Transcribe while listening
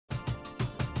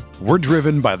We're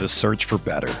driven by the search for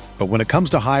better. But when it comes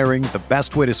to hiring, the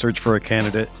best way to search for a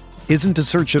candidate isn't to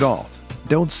search at all.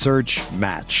 Don't search,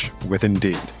 match with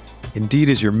Indeed. Indeed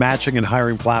is your matching and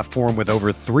hiring platform with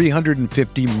over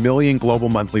 350 million global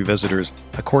monthly visitors,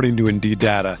 according to Indeed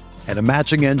data, and a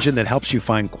matching engine that helps you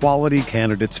find quality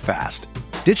candidates fast.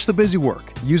 Ditch the busy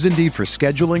work. Use Indeed for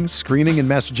scheduling, screening, and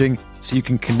messaging so you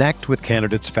can connect with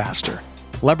candidates faster.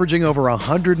 Leveraging over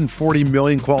 140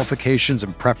 million qualifications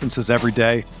and preferences every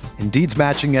day, Indeed's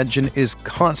matching engine is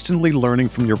constantly learning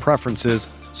from your preferences,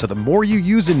 so the more you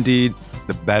use Indeed,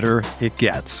 the better it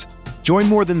gets. Join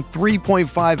more than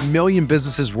 3.5 million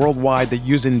businesses worldwide that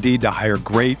use Indeed to hire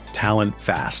great talent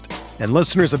fast. And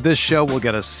listeners of this show will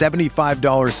get a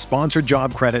 $75 sponsored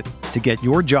job credit to get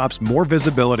your jobs more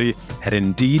visibility at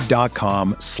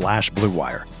Indeed.com/Blue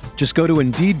Wire. Just go to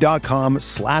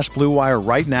Indeed.com/Blue Wire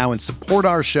right now and support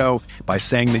our show by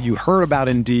saying that you heard about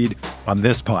Indeed on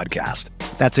this podcast.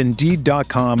 That's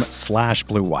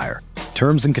Indeed.com/Blue Wire.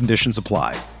 Terms and conditions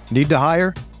apply. Need to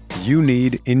hire? You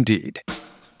need Indeed.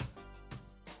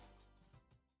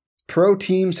 Pro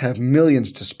teams have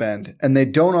millions to spend, and they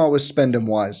don't always spend them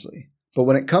wisely. But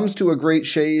when it comes to a great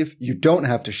shave, you don't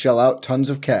have to shell out tons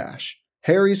of cash.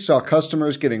 Harry's saw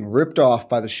customers getting ripped off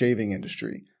by the shaving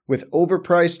industry with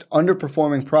overpriced,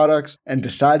 underperforming products and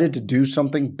decided to do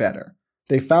something better.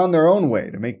 They found their own way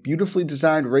to make beautifully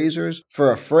designed razors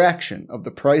for a fraction of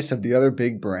the price of the other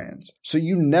big brands, so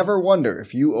you never wonder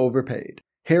if you overpaid.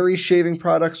 Harry's shaving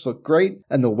products look great,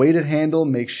 and the weighted handle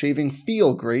makes shaving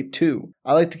feel great too.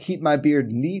 I like to keep my beard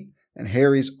neat, and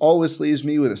Harry's always leaves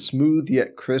me with a smooth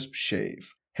yet crisp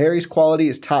shave. Harry's quality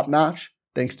is top-notch,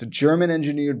 thanks to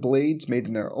German-engineered blades made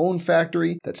in their own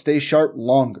factory that stay sharp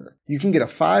longer. You can get a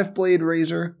 5-blade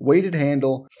razor, weighted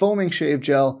handle, foaming shave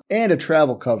gel, and a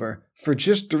travel cover for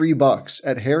just $3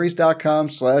 at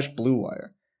harrys.com/Blue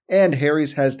Wire. And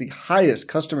Harry's has the highest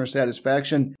customer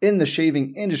satisfaction in the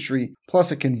shaving industry,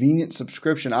 plus a convenient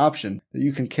subscription option that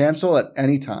you can cancel at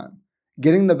any time.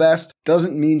 Getting the best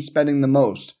doesn't mean spending the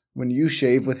most when you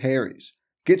shave with Harry's.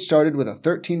 Get started with a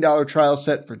 $13 trial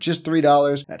set for just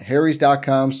 $3 at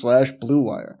harrys.com/Blue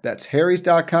Wire. That's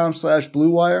harrys.com/Blue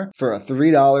Wire for a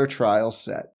 $3 trial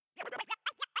set.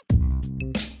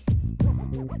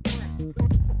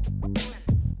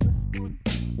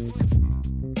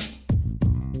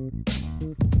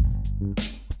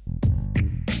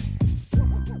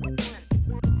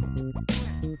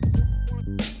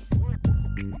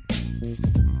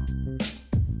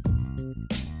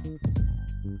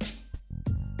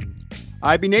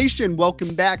 IB Nation,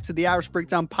 welcome back to the Irish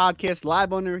Breakdown Podcast,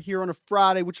 live here on a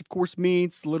Friday, which of course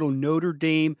means a little Notre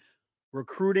Dame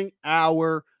recruiting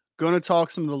hour. Going to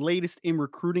talk some of the latest in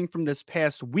recruiting from this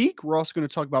past week. We're also going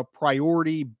to talk about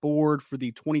priority board for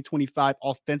the 2025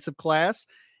 offensive class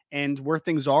and where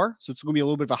things are. So it's going to be a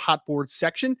little bit of a hot board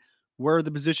section. Where are the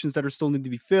positions that are still need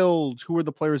to be filled? Who are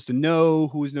the players to know?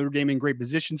 Who is Notre Dame in great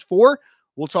positions for?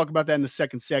 We'll talk about that in the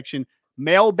second section.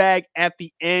 Mailbag at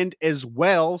the end as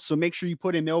well. So make sure you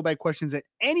put in mailbag questions at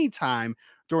any time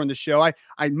during the show. I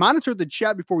monitored the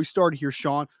chat before we started here,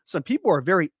 Sean. Some people are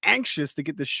very anxious to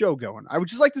get the show going. I would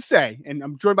just like to say, and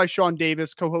I'm joined by Sean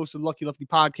Davis, co-host of the Lucky Lefty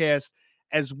podcast,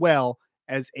 as well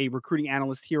as a recruiting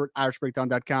analyst here at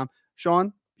irishbreakdown.com.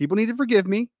 Sean, people need to forgive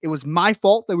me. It was my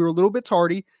fault that we were a little bit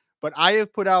tardy, but I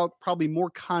have put out probably more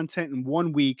content in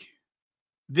 1 week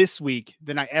this week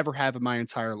than I ever have in my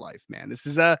entire life, man. This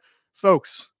is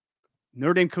folks,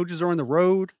 Notre Dame coaches are on the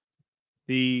road.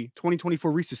 The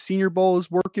 2024 Reese's Senior Bowl is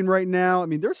working right now. I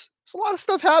mean, there's a lot of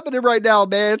stuff happening right now,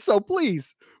 man. So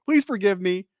please forgive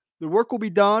me. The work will be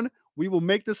done. We will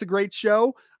make this a great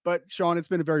show. But Sean, it's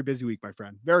been a very busy week, my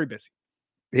friend. Very busy.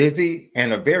 Busy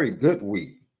and a very good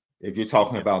week if you're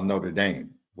talking about Notre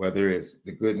Dame, whether it's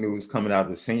the good news coming out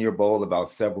of the Senior Bowl about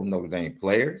several Notre Dame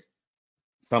players,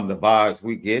 some of the vibes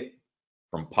we get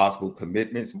from possible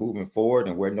commitments moving forward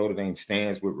and where Notre Dame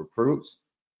stands with recruits.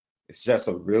 It's just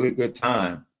a really good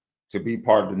time to be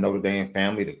part of the Notre Dame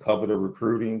family, to cover the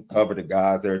recruiting, cover the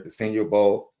guys there at the Senior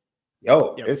Bowl.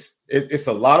 It's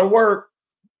a lot of work,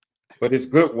 but it's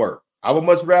good work. I would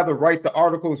much rather write the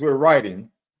articles we're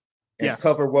writing and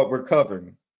cover what we're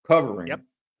covering,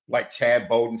 like Chad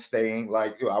Bowden staying.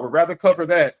 I would rather cover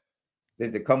that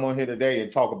than to come on here today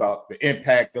and talk about the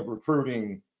impact of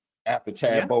recruiting after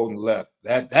Chad Bowden left.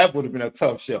 That would have been a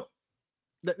tough show.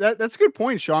 That's a good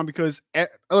point, Sean, because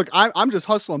look, I'm just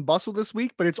hustle and bustle this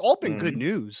week, but it's all been good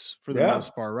news for the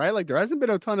most part, right? Like there hasn't been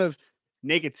a ton of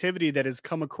negativity that has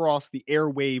come across the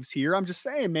airwaves here. I'm just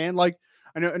saying, man, like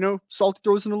I know Salty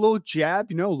throws in a little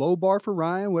jab, low bar for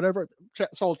Ryan, whatever.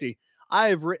 Salty, I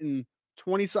have written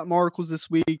 20-something articles this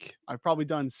week. I've probably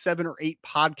done 7 or 8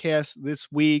 podcasts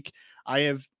this week.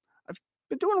 I've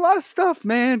been doing a lot of stuff,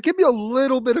 man. Give me a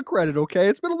little bit of credit, okay?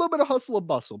 It's been a little bit of hustle and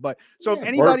bustle. But so if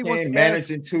anybody wants to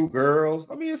managing 2 girls,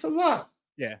 I mean, it's a lot.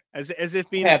 Yeah, as if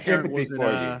being a parent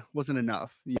wasn't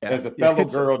enough. Yeah, as a fellow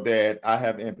girl dad, I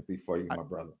have empathy for you, my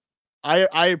brother.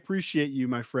 I appreciate you,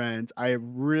 my friend. I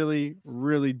really,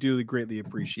 really do greatly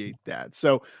appreciate that.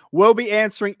 So we'll be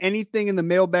answering anything in the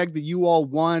mailbag that you all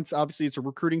want. Obviously, it's a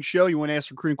recruiting show. You want to ask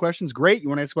recruiting questions? Great. You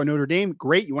want to ask about Notre Dame?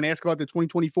 Great. You want to ask about the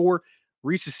 2024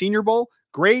 Reese's Senior Bowl?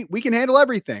 Great. We can handle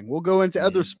everything. We'll go into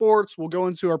other sports. We'll go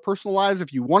into our personal lives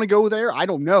if you want to go there. I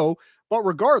don't know. But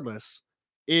regardless,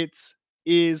 it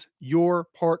is your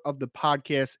part of the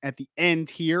podcast at the end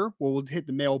here where we'll hit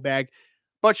the mailbag.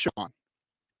 But Sean,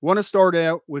 want to start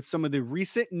out with some of the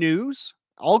recent news.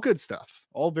 All good stuff.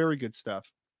 All very good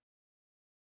stuff.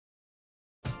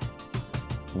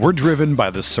 We're driven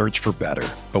by the search for better.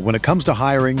 But when it comes to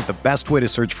hiring, the best way to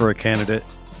search for a candidate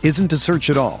isn't to search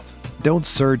at all. Don't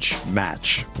search,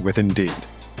 match with Indeed.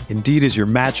 Indeed is your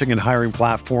matching and hiring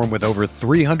platform with over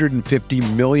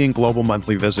 350 million global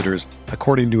monthly visitors,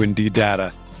 according to Indeed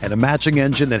data, and a matching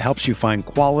engine that helps you find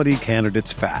quality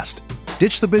candidates fast.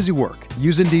 Ditch the busy work.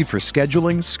 Use Indeed for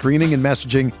scheduling, screening, and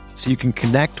messaging so you can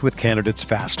connect with candidates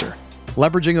faster.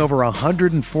 Leveraging over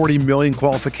 140 million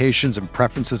qualifications and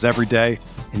preferences every day,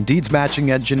 Indeed's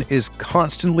matching engine is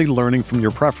constantly learning from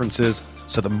your preferences,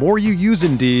 so the more you use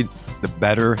Indeed, the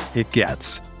better it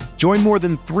gets. Join more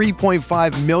than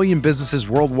 3.5 million businesses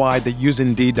worldwide that use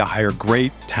Indeed to hire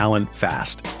great talent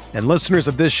fast. And listeners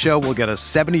of this show will get a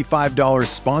 $75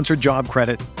 sponsored job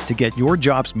credit to get your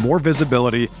jobs more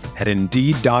visibility at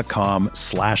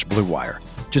Indeed.com/Blue Wire.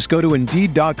 Just go to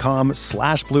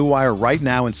Indeed.com/Blue Wire right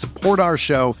now and support our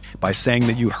show by saying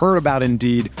that you heard about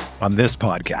Indeed on this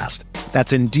podcast.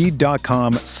 That's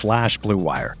Indeed.com/Blue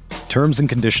Wire. Terms and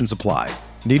conditions apply.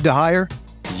 Need to hire?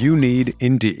 You need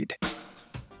Indeed.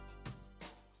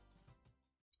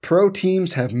 Pro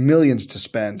teams have millions to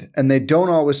spend, and they don't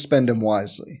always spend them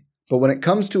wisely. But when it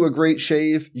comes to a great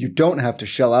shave, you don't have to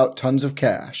shell out tons of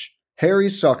cash.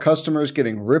 Harry's saw customers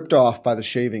getting ripped off by the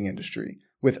shaving industry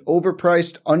with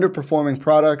overpriced, underperforming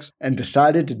products and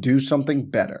decided to do something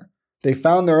better. They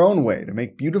found their own way to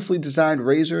make beautifully designed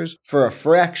razors for a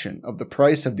fraction of the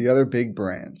price of the other big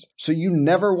brands, so you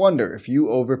never wonder if you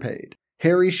overpaid.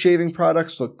 Harry's shaving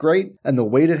products look great, and the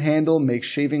weighted handle makes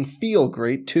shaving feel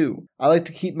great too. I like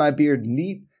to keep my beard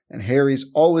neat, and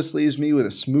Harry's always leaves me with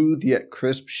a smooth yet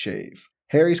crisp shave.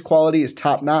 Harry's quality is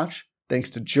top-notch, thanks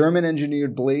to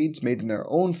German-engineered blades made in their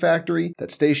own factory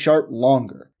that stay sharp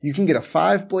longer. You can get a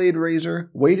 5-blade razor,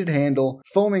 weighted handle,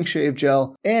 foaming shave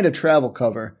gel, and a travel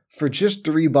cover for just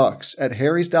 $3 at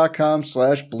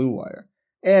harrys.com/Blue Wire.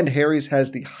 And Harry's has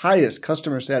the highest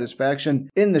customer satisfaction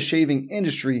in the shaving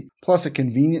industry, plus a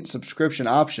convenient subscription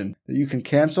option that you can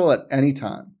cancel at any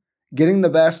time. Getting the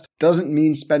best doesn't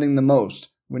mean spending the most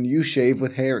when you shave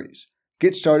with Harry's.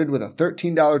 Get started with a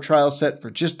 $13 trial set for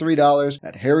just $3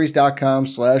 at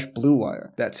harrys.com/Blue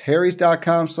Wire. That's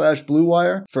harrys.com/Blue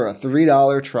Wire for a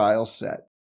 $3 trial set.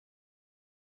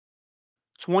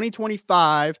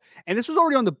 2025, and this was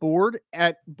already on the board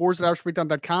at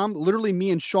boards@irishbreakdown.com. Literally, me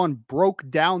and Sean broke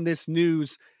down this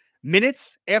news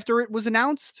minutes after it was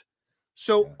announced.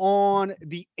 So on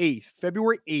the 8th,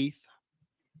 February 8th,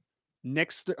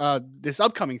 this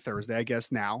upcoming Thursday, I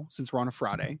guess now, since we're on a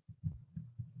Friday,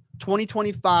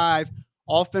 2025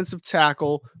 offensive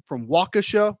tackle from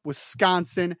Waukesha,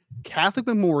 Wisconsin, Catholic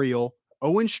Memorial,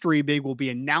 Owen Strebig will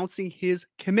be announcing his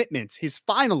commitments, his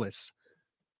finalists.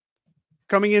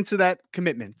 Coming into that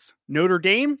commitments, Notre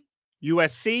Dame,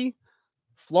 USC,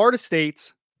 Florida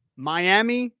State,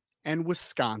 Miami, and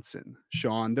Wisconsin.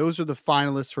 Sean, those are the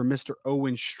finalists for Mr.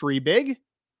 Owen Strebig.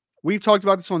 We've talked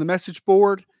about this on the message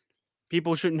board.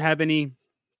 People shouldn't have any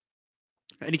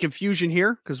confusion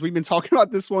here because we've been talking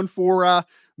about this one for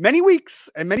many weeks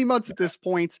and many months at this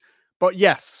point. But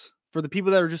yes, for the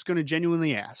people that are just going to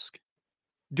genuinely ask,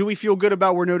 do we feel good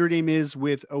about where Notre Dame is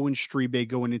with Owen Strebig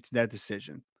going into that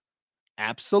decision?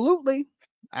 Absolutely.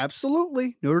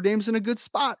 Absolutely. Notre Dame's in a good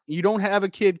spot. You don't have a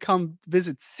kid come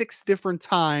visit 6 different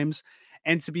times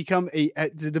and to become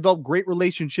to develop great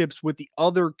relationships with the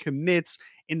other commits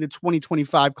in the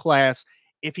 2025 class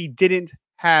if you didn't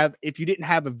have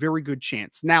a very good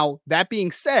chance. Now, that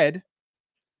being said,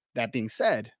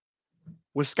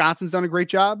 Wisconsin's done a great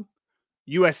job.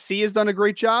 USC has done a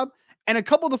great job. And a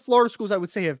couple of the Florida schools, I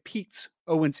would say, have piqued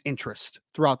Owen's interest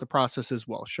throughout the process as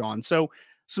well, Sean. So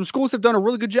some schools have done a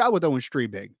really good job with Owen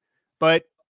Strebig, but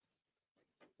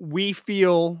we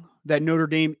feel that Notre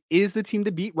Dame is the team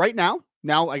to beat right now.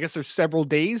 Now, I guess there's several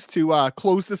days to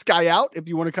close this guy out if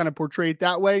you want to kind of portray it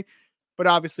that way. But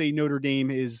obviously, Notre Dame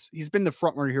he's been the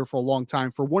front runner here for a long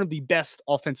time for one of the best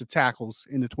offensive tackles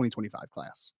in the 2025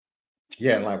 class.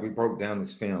 Yeah, like we broke down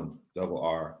this film, Double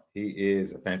R. He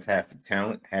is a fantastic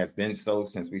talent, has been so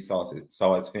since we saw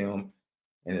his film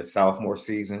in his sophomore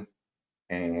season.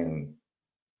 And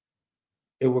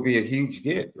it will be a huge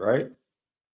get, right?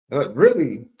 But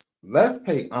really, let's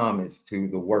pay homage to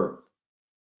the work.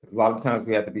 Because a lot of times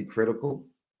we have to be critical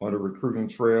on the recruiting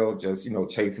trail, just,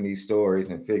 chasing these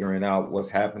stories and figuring out what's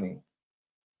happening.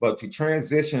 But to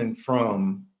transition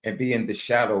from and be in the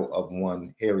shadow of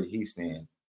one Harry Heastand,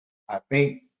 I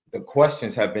think the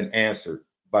questions have been answered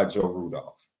by Joe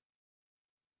Rudolph.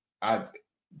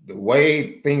 The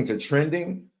way things are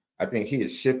trending, I think he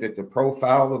has shifted the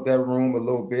profile of that room a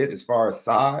little bit as far as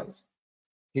size.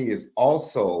 He has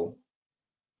also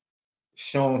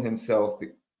shown himself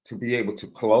to be able to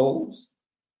close.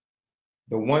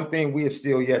 The one thing we have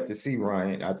still yet to see,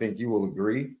 Ryan, I think you will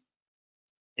agree,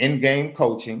 in-game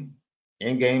coaching,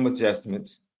 in-game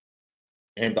adjustments,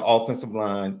 and the offensive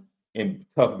line in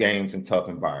tough games and tough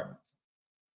environments.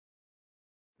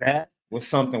 That was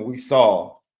something we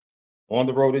saw on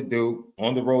the road at Duke,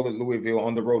 on the road at Louisville,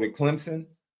 on the road at Clemson.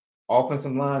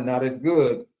 Offensive line not as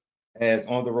good as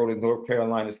on the road at North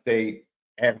Carolina State,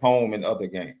 at home in other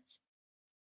games.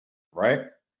 Right?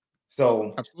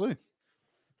 So absolutely.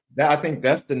 I think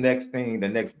that's the next thing, the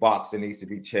next box that needs to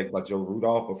be checked by Joe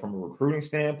Rudolph. But from a recruiting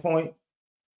standpoint,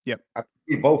 yep, I think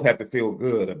we both have to feel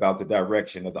good about the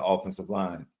direction of the offensive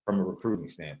line from a recruiting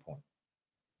standpoint.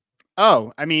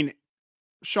 Oh, I mean,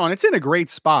 Sean, it's in a great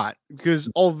spot because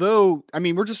although, I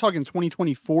mean, we're just talking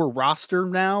 2024 roster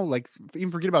now, like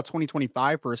even forget about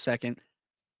 2025 for a second.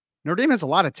 Notre Dame has a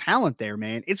lot of talent there,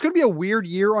 man. It's going to be a weird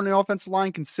year on the offensive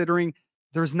line considering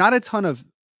there's not a ton of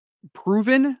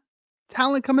proven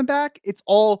talent coming back. It's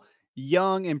all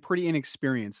young and pretty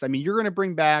inexperienced. I mean, you're going to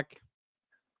bring back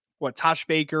Tosh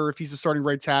Baker, if he's a starting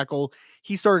right tackle.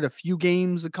 He started a few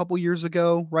games a couple years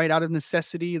ago, right out of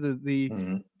necessity.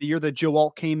 The year that Joe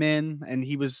Alt came in and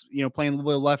he was, playing a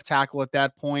little bit of left tackle at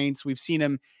that point. So we've seen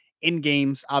him in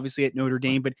games, obviously at Notre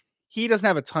Dame, but he doesn't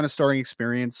have a ton of starting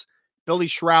experience. Billy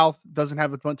Schrouth doesn't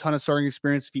have a ton of starting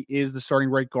experience if he is the starting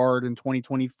right guard in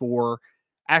 2024.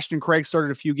 Ashton Craig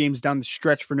started a few games down the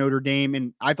stretch for Notre Dame,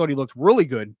 and I thought he looked really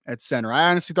good at center. I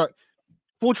honestly thought,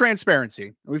 full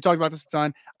transparency, we've talked about this a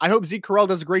ton. I hope Zeke Correll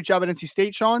does a great job at NC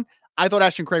State, Sean. I thought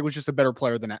Ashton Craig was just a better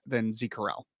player than Zeke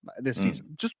Correll this season.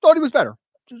 Just thought he was better.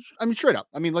 Straight up.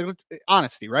 I mean, like,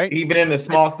 honesty, right? Even in the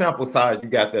small sample size, you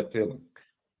got that feeling.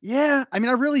 Yeah, I mean,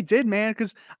 I really did, man.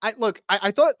 Because I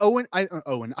thought Owen. I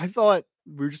thought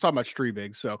we were just talking about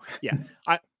Strebig. So yeah,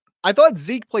 I thought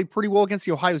Zeke played pretty well against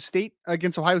Ohio State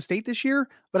this year,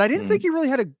 but I didn't think he really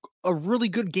had a really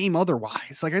good game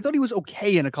otherwise. Like I thought he was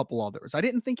okay in a couple others. I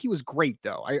didn't think he was great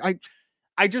though.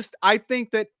 I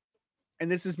think that,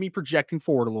 and this is me projecting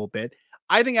forward a little bit,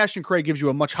 I think Ashton Craig gives you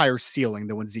a much higher ceiling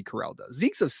than what Zeke Correll does.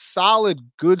 Zeke's a solid,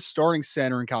 good starting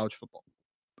center in college football.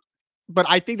 But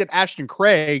I think that Ashton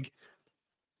Craig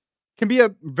can be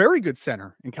a very good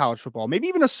center in college football, maybe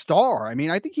even a star. I mean,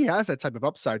 I think he has that type of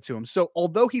upside to him. So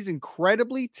although he's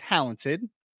incredibly talented,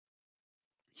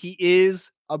 he is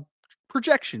a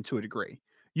projection to a degree.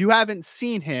 You haven't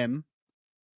seen him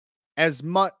as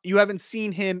much. You haven't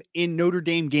seen him in Notre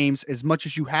Dame games as much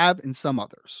as you have in some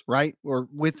others, right? Or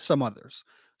with some others.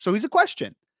 So he's a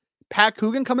question. Pat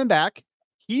Coogan coming back.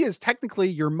 He is technically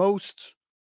your most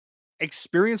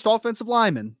experienced offensive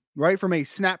lineman, right? From a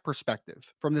snap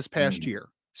perspective from this past year.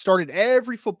 Started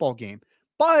every football game.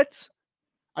 But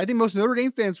I think most Notre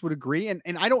Dame fans would agree, and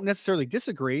I don't necessarily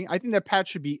disagree. I think that Pat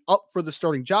should be up for the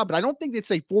starting job, but I don't think it's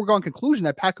a foregone conclusion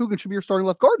that Pat Coogan should be your starting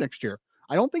left guard next year.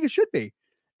 I don't think it should be.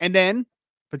 And then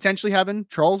potentially having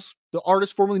Charles, the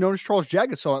artist formerly known as Charles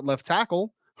Jagasaw at left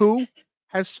tackle, who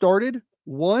has started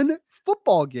one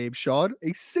football game, Sean,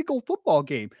 a single football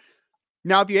game.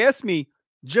 Now, if you ask me,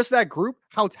 just that group,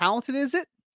 how talented is it?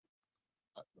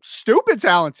 Stupid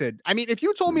talented. I mean, if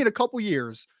you told me in a couple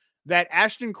years that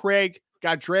Ashton Craig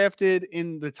got drafted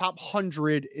in the top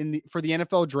 100 for the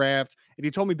NFL draft, if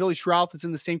you told me Billy Schrouth is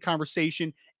in the same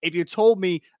conversation, if you told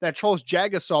me that Charles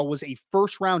Jagasaw was a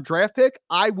first-round draft pick,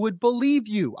 I would believe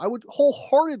you. I would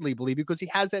wholeheartedly believe you because he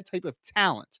has that type of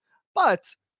talent. But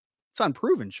it's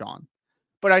unproven, Sean.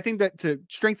 But I think that to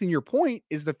strengthen your point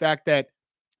is the fact that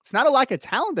it's not a lack of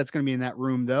talent that's going to be in that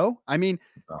room, though. I mean,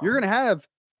 you're going to have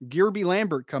Gearby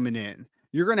Lambert coming in.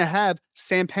 You're going to have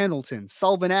Sam Pendleton,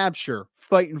 Sullivan Absher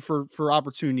fighting for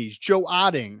opportunities, Joe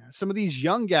Otting, some of these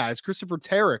young guys, Christopher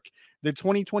Tarrick, the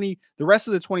rest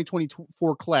of the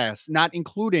 2024 class, not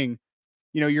including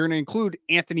You're going to include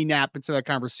Anthony Knapp into that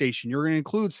conversation. You're going to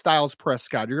include Styles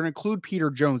Prescott. You're going to include Peter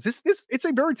Jones. It's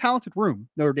a very talented room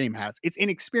Notre Dame has. It's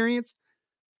inexperienced,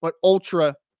 but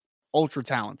ultra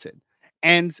talented.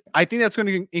 And I think that's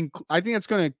going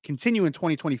to continue in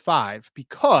 2025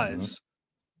 because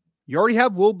you already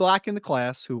have Will Black in the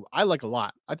class, who I like a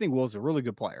lot. I think Will's a really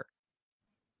good player.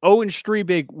 Owen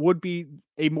Strebig would be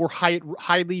a more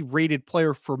highly rated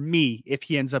player for me if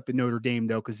he ends up in Notre Dame,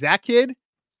 though, because that kid,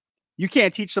 you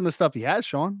can't teach some of the stuff he has,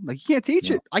 Sean. Like, you can't teach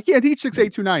it. I can't teach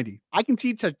 6'8", 290. I can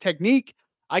teach a technique.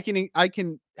 I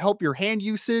can help your hand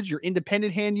usage, your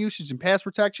independent hand usage and pass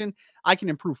protection. I can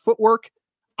improve footwork.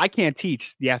 I can't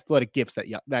teach the athletic gifts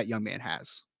that young man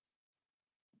has.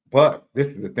 But this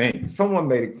is the thing. Someone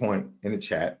made a point in the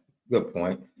chat. Good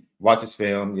point. Watch his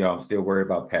film. I'm still worried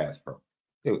about pass pro.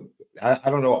 Dude, I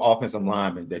don't know offensive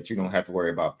lineman that you don't have to worry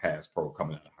about pass pro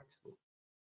coming out of high school.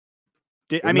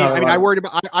 I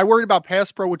worried about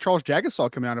pass pro with Charles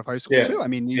Jagasaw coming out of high school too.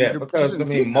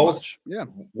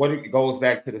 What it goes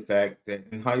back to the fact that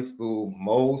in high school,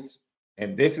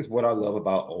 and this is what I love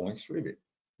about Owen Strebig.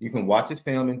 You can watch his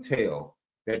film and tell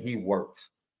that he works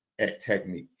at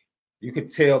technique. You can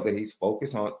tell that he's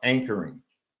focused on anchoring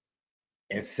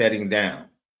and setting down.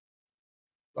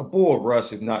 A bull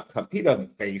rush is not, he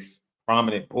doesn't face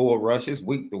prominent bull rushes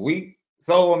week to week.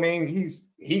 So,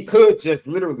 he could just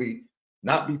literally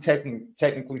not be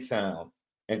technically sound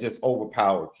and just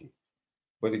overpower kids.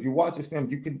 But if you watch his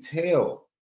film, you can tell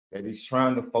that he's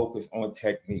trying to focus on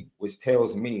technique, which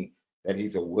tells me that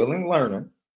he's a willing learner.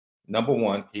 Number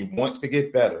one, he wants to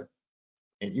get better.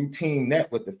 And you team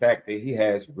that with the fact that he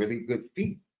has really good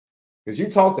feet. Because you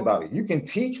talked about it. You can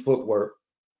teach footwork,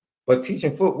 but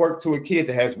teaching footwork to a kid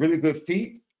that has really good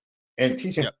feet and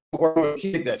teaching footwork to a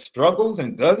kid that struggles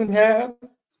and doesn't have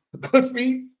good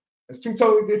feet, it's two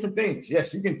totally different things.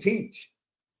 Yes, you can teach,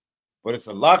 but it's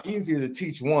a lot easier to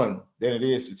teach one than it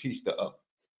is to teach the other.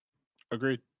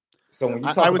 Agreed. So when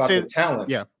you talk about the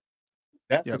talent,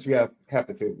 that's what you have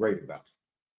to feel great about.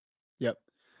 Yep.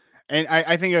 And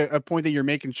I think a point that you're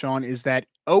making, Sean, is that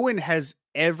Owen has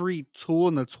every tool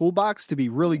in the toolbox to be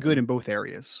really good in both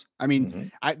areas.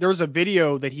 There was a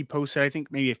video that he posted, I think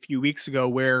maybe a few weeks ago,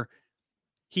 where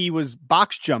he was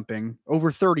box jumping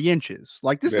over 30 inches.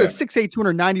 Like, this is a 6'8",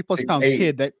 290 plus pound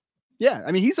kid that,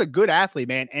 he's a good athlete,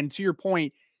 man. And to your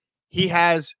point, he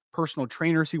has personal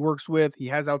trainers he works with. He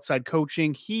has outside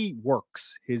coaching. He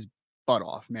works his butt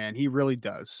off, man. He really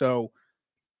does. So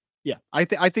I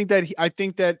think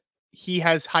that he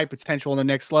has high potential on the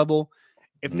next level.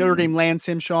 If Notre Dame lands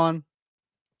him, Sean,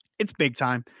 it's big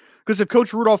time. Because if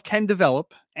Coach Rudolph can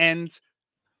develop, and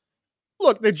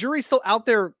look, the jury's still out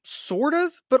there, sort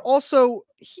of, but also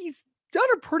he's done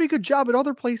a pretty good job at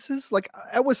other places. Like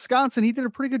at Wisconsin, he did a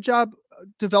pretty good job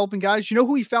developing guys. You know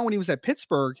who he found when he was at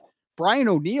Pittsburgh? Brian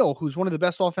O'Neill, who's one of the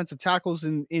best offensive tackles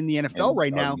in the NFL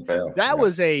right now. That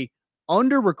was a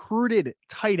under-recruited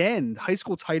high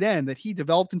school tight end that he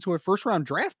developed into a first-round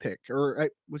draft pick. Or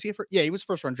was he? He was a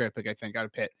first-round draft pick, I think, out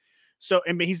of Pitt. So,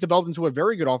 and he's developed into a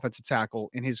very good offensive tackle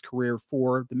in his career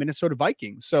for the Minnesota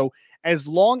Vikings. So, as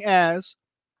long as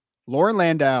Lauren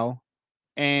Landau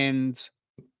and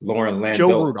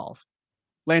Joe Rudolph,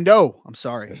 I'm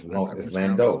sorry, it's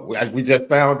Landau. We just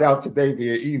found out today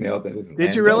via email that it's Landau.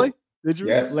 Did you really? Did you?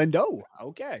 Yes. Landau.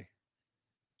 Okay.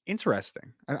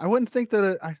 Interesting. I wouldn't think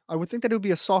that I would think that it would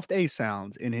be a soft A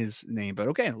sound in his name, but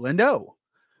okay, Landau.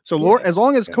 So, as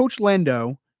long as Coach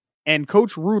Landau and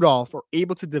Coach Rudolph are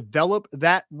able to develop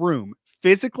that room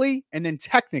physically and then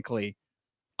technically,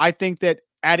 I think that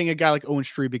adding a guy like Owen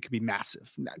Strebig could be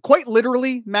massive. Quite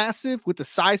literally massive with the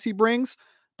size he brings,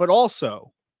 but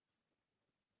also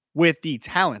with the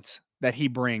talent that he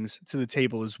brings to the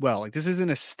table as well. Like, this isn't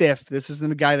a stiff. This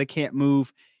isn't a guy that can't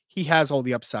move. He has all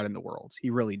the upside in the world. He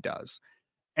really does.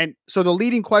 And so the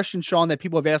leading question, Sean, that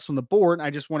people have asked on the board, and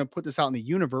I just want to put this out in the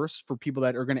universe for people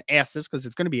that are going to ask this because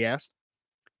it's going to be asked.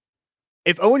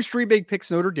 If Owen Strebig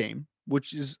picks Notre Dame,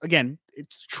 which is, again,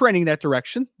 it's trending that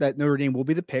direction, that Notre Dame will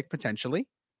be the pick potentially.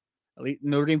 At least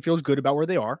Notre Dame feels good about where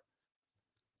they are.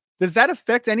 Does that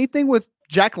affect anything with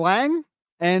Jack Lang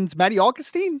and Matty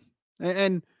Augustine?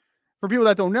 And for people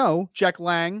that don't know, Jack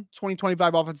Lang,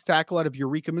 2025 offensive tackle out of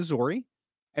Eureka, Missouri.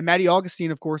 And Matty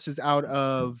Augustine, of course, is out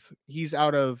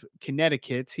of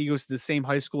Connecticut. He goes to the same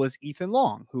high school as Ethan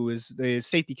Long, who is the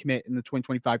safety commit in the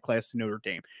 2025 class to Notre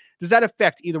Dame. Does that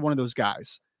affect either one of those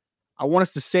guys? I want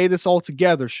us to say this all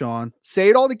together, Sean. Say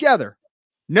it all together.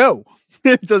 No,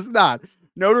 it does not.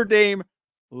 Notre Dame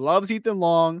loves Ethan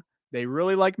Long. They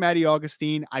really like Matty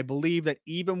Augustine. I believe that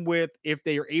even if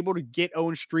they are able to get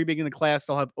Owen Strebig in the class,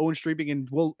 they'll have Owen Strebig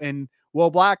and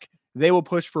Will Black. they will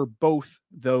push for both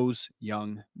those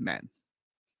young men.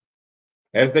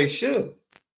 As they should.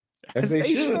 As they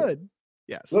should.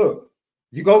 Yes. Look,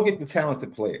 you go get the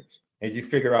talented players and you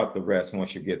figure out the rest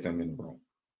once you get them in the room,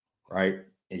 right?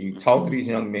 And you talk to these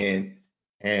young men,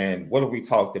 and what have we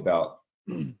talked about?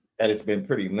 That it's been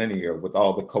pretty linear with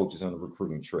all the coaches on the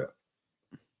recruiting trail.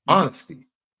 Honesty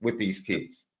with these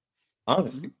kids.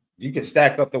 Honesty. You can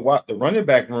stack up the running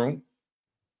back room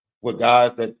with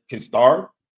guys that can start.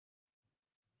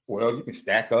 Well, you can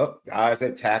stack up guys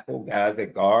at tackle, guys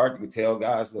at guard. You can tell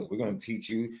guys, look, we're going to teach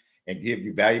you and give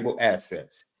you valuable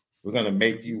assets. We're going to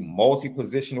make you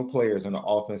multi-positional players on the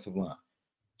offensive line.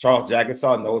 Charles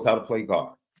Jaggesaw knows how to play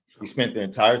guard. He spent the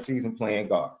entire season playing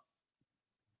guard.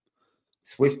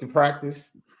 Switched to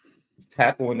practice,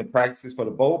 tackle in the practices for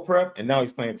the bowl prep, and now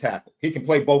he's playing tackle. He can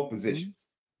play both positions.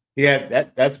 He had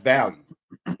that. That's value.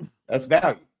 That's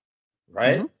value,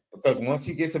 right? Because once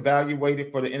he gets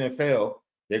evaluated for the NFL,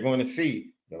 they're going to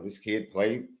see, this kid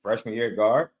played freshman year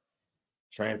guard,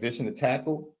 transition to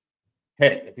tackle.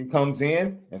 Heck, if he comes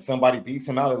in and somebody beats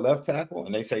him out at left tackle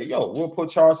and they say, we'll put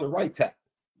Charles at right tackle.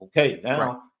 Okay,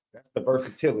 now that's the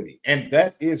versatility. And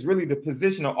that is really the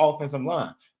position of offensive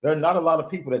line. There are not a lot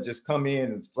of people that just come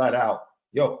in and flat out,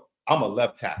 I'm a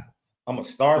left tackle. I'm a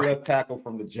star left tackle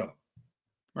from the jump.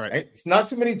 Right. It's not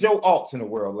too many Joe Alts in the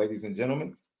world, ladies and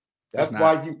gentlemen. That's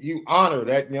why you honor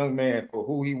that young man for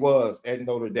who he was at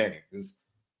Notre Dame.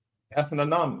 That's an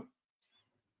anomaly.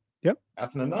 Yep.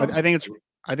 That's an anomaly. I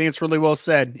think it's really well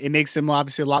said. It makes him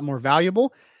obviously a lot more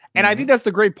valuable. And I think that's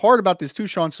the great part about this too,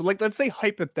 Sean. So let's say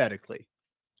hypothetically,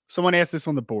 someone asked this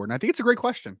on the board, and I think it's a great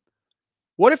question.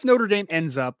 What if Notre Dame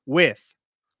ends up with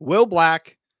Will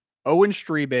Black, Owen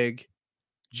Strebig,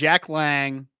 Jack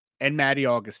Lang, and Matty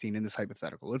Augustine in this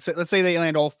hypothetical? Let's say they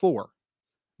land all four.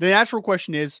 The natural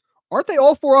question is, aren't they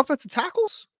all four offensive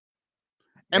tackles?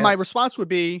 And my response would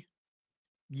be,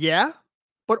 yeah,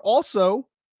 but also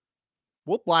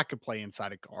Will Black could play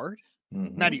inside a guard.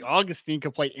 Matty Augustine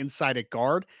could play inside a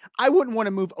guard. I wouldn't want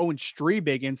to move Owen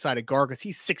Strebig inside a guard because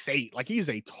he's 6'8". Like, he's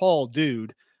a tall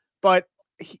dude. But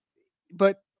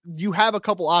you have a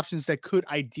couple options that could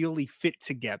ideally fit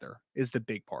together is the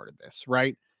big part of this,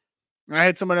 right? And I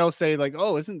had someone else say, like,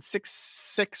 oh, isn't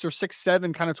 6'6" or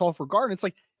 6'7" kind of tall for guard? And it's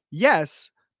like, yes,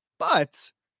 but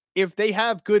if they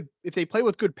play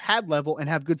with good pad level and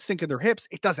have good sync of their hips,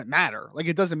 it doesn't matter. Like,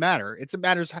 it doesn't matter. It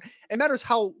matters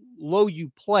how low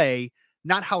you play,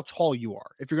 not how tall you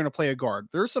are. If you're going to play a guard,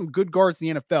 there's some good guards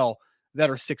in the NFL that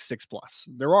are 6'6" plus.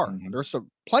 There are. There's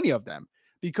plenty of them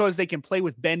because they can play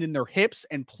with bend in their hips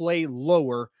and play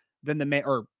lower than the man,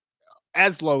 or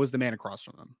as low as the man across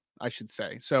from them, I should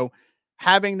say. So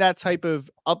having that type of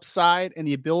upside and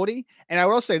the ability. And I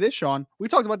will say this, Sean, we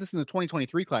talked about this in the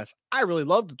 2023 class. I really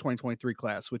loved the 2023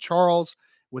 class with Charles,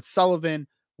 with Sullivan,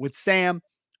 with Sam,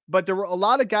 but there were a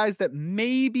lot of guys that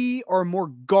maybe are more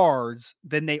guards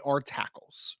than they are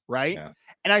tackles. Right. Yeah.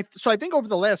 And I think over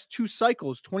the last two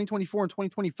cycles, 2024 and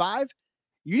 2025,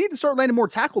 you need to start landing more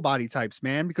tackle body types,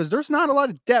 man, because there's not a lot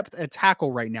of depth at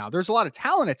tackle right now. There's a lot of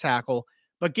talent at tackle,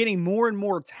 but getting more and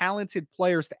more talented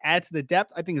players to add to the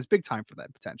depth, I think is big time for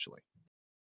that potentially.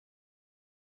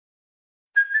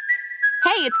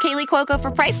 Hey, it's Kaylee Cuoco for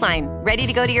Priceline. Ready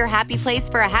to go to your happy place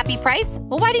for a happy price?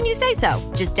 Well, why didn't you say so?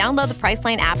 Just download the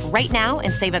Priceline app right now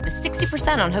and save up to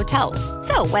 60% on hotels.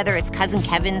 So whether it's Cousin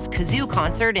Kevin's Kazoo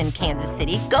Concert in Kansas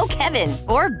City, go Kevin,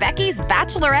 or Becky's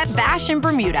Bachelorette Bash in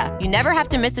Bermuda, you never have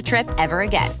to miss a trip ever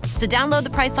again. So download the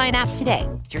Priceline app today.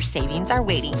 Your savings are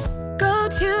waiting. Go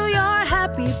to your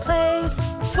happy place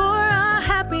for a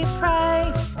happy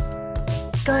price.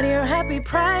 Go to your happy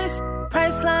price,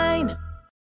 Priceline.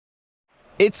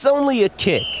 It's only a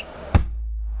kick,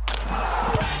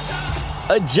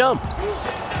 a jump,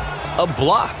 a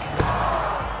block.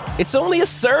 It's only a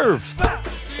serve.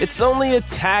 It's only a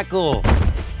tackle,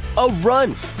 a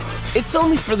run. It's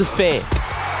only for the fans.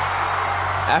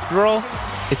 After all,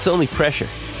 it's only pressure.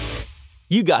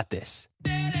 You got this.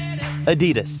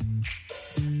 Adidas.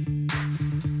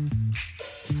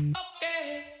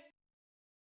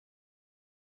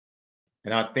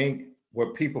 And I think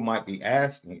what people might be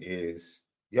asking is,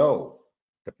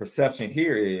 the perception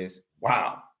here is,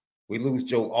 wow, we lose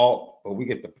Joe Alt, but we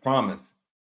get the promise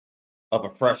of a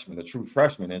freshman, a true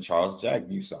freshman in Charles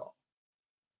Jaggesaw.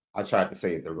 I tried to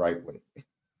say it the right way.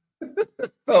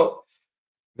 So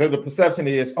the perception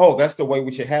is, that's the way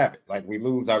we should have it. Like, we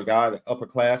lose our guy, the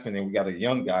upperclassman, and we got a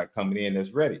young guy coming in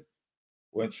that's ready.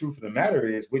 When the truth of the matter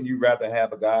is, wouldn't you rather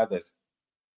have a guy that's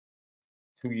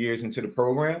 2 years into the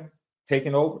program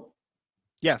taking over?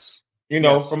 Yes.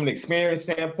 From an experience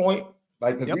standpoint,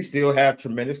 like, because we still have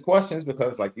tremendous questions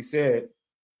because, like you said,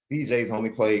 DJ's only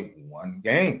played one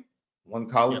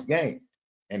college game,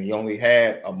 and he only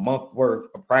had a month worth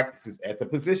of practices at the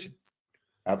position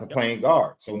after playing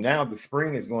guard. So now the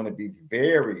spring is going to be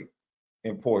very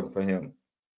important for him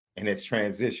in his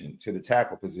transition to the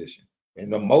tackle position,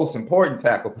 and the most important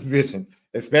tackle position,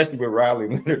 especially with Riley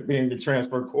Leonard being the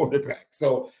transfer quarterback.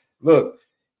 So look,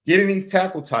 getting these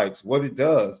tackle types, what it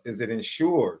does is it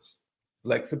ensures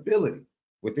flexibility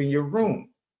within your room.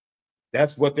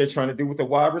 That's what they're trying to do with the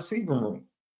wide receiver room.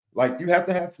 Like, you have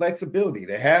to have flexibility.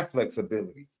 They have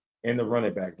flexibility in the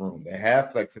running back room. They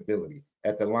have flexibility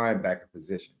at the linebacker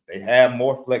position. They have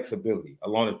more flexibility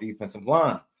along the defensive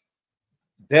line.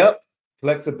 Depth,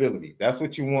 flexibility. That's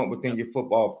what you want within your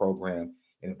football program.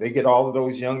 And if they get all of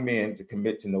those young men to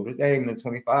commit to Notre Dame in the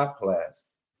 25 class,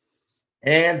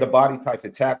 and the body types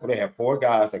of tackle, they have 4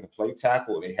 guys that can play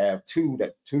tackle. They have 2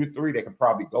 to 3 that can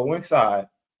probably go inside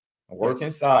and work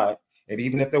inside. And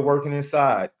even if they're working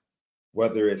inside,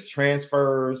 whether it's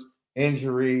transfers,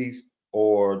 injuries,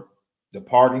 or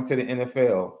departing to the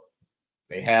NFL,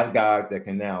 they have guys that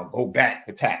can now go back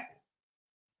to tackle,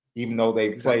 even though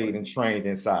they played and trained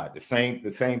inside. The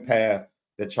same path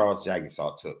that Charles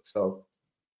Jagusah took. So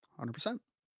 100%.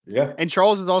 Yeah. And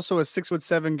Charles is also a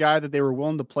 6'7" guy that they were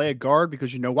willing to play at guard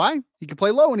because you know why? He can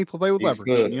play low and he can play with leverage.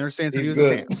 Good. He understands how to use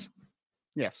good. his hands.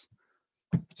 Yes.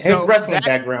 His wrestling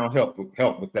background helped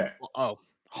with that. Oh,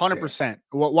 100%.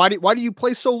 Well, why do you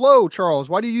play so low, Charles?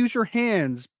 Why do you use your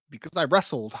hands? Because I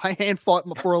wrestled. I hand fought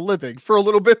for a living for a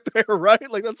little bit there, right?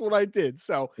 Like, that's what I did.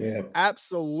 So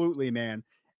absolutely, man.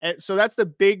 And so that's the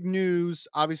big news.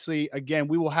 Obviously, again,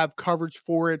 we will have coverage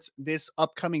for it this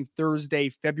upcoming Thursday,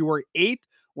 February 8th,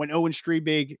 when Owen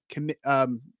Strebig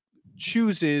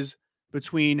chooses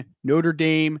between Notre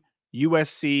Dame,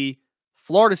 USC,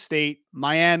 Florida State,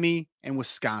 Miami, and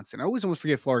Wisconsin. I always almost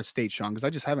forget Florida State, Sean, because I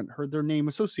just haven't heard their name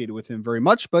associated with him very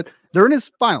much, but they're in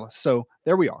his finalists. So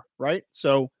there we are, right?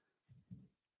 So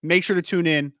make sure to tune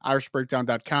in,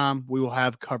 irishbreakdown.com. We will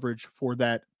have coverage for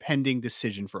that pending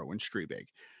decision for Owen Strebig.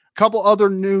 A couple other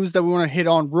news that we want to hit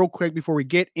on real quick before we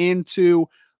get into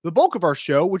the bulk of our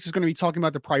show, which is going to be talking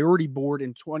about the priority board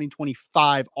in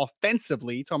 2025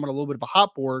 offensively, talking about a little bit of a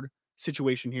hot board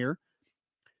situation here.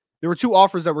 There were 2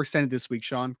 offers that were extended this week,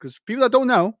 Sean, because people that don't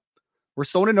know, we're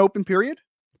still in an open period,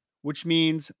 which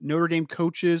means Notre Dame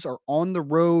coaches are on the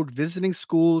road visiting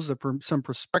schools of some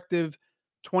prospective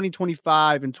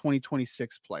 2025 and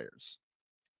 2026 players.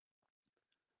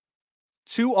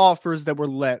 2 offers that were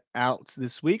let out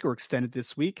this week or extended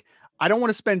this week. I don't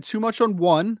want to spend too much on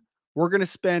one. We're going to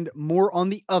spend more on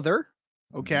the other.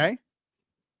 Okay.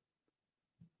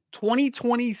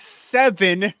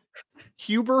 2027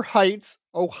 Huber Heights,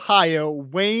 Ohio,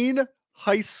 Wayne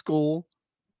High School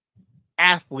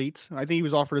athlete. I think he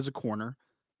was offered as a corner.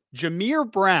 Jameer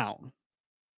Brown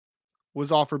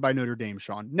was offered by Notre Dame,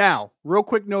 Sean. Now, real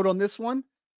quick note on this one.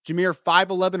 Jameer,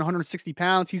 5'11", 160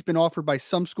 pounds. He's been offered by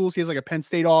some schools. He has like a Penn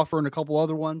State offer and a couple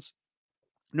other ones.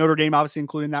 Notre Dame obviously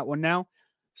including that one now.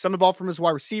 Some have offered him as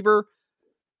wide receiver.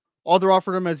 Other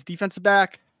offered him as defensive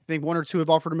back. I think 1 or 2 have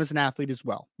offered him as an athlete as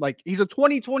well. Like, he's a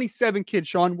 2027 kid,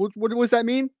 Sean. What does that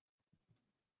mean?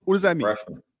 What does that mean?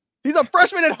 Freshman. He's a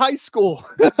freshman in high school.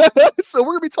 So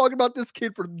we're going to be talking about this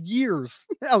kid for years.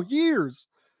 Now, years.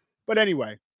 But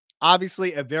anyway,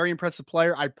 obviously a very impressive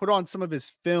player. I put on some of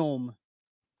his film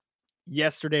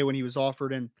yesterday when he was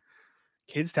offered, and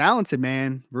kid's talented,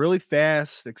 man. Really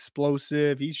fast,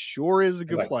 explosive. He sure is a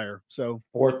good player. So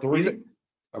 4.3,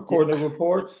 according to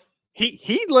reports.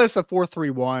 He lists a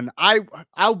 4.31.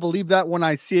 I'll believe that when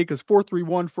I see it, because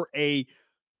 4.31 for a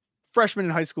freshman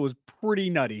in high school is pretty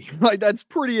nutty. Like, that's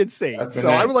pretty insane.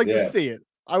 I would like to see it.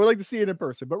 I would like to see it in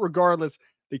person. But regardless,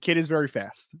 the kid is very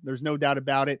fast. There's no doubt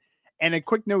about it. And a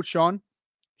quick note, Sean,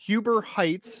 Huber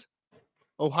Heights,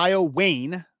 Ohio,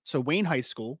 Wayne, so Wayne High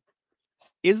School,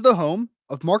 is the home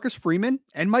of Marcus Freeman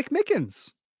and Mike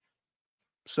Mickens.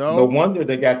 So no wonder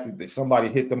they got somebody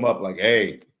hit them up like,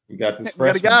 hey, we got this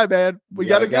freshman. We got a guy, man. We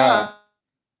got a guy.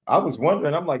 I was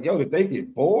wondering, I'm like, yo, did they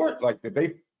get bored? Like, did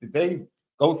they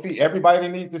go see everybody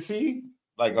they need to see?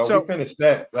 Like, we finished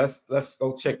that. Let's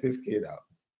go check this kid out.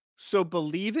 So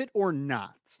believe it or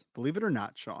not,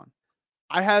 Sean,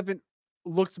 I haven't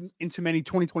looked into many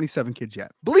 2027 kids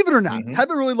yet. Believe it or not,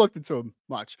 haven't really looked into them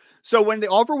much. So when the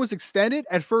offer was extended,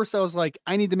 at first I was like,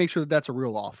 I need to make sure that that's a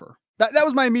real offer. That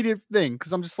was my immediate thing,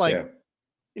 because I'm just like,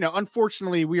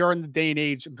 unfortunately, we are in the day and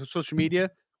age of social media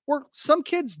where some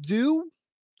kids do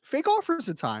fake offers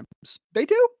at times. They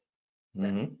do.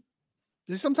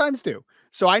 They sometimes do.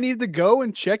 So I needed to go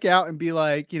and check out and be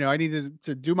like, I needed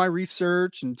to do my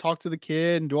research and talk to the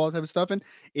kid and do all that type of stuff. And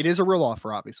it is a real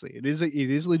offer, obviously. It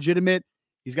is legitimate.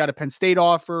 He's got a Penn State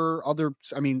offer.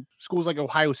 Schools like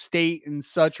Ohio State and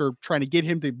such are trying to get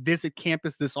him to visit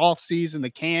campus this offseason, the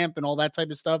camp and all that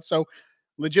type of stuff. So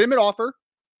legitimate offer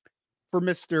for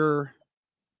Mr.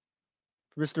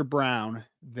 Brown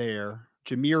there,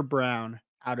 Jameer Brown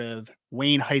out of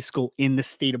Wayne High School in the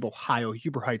state of Ohio,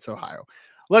 Huber Heights, Ohio.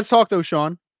 Let's talk though,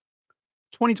 Sean.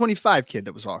 2025 kid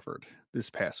that was offered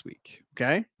this past week.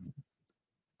 Okay.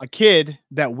 A kid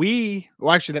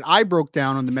that I broke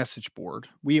down on the message board.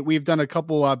 We've done a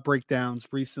couple breakdowns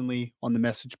recently on the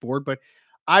message board, but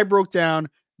I broke down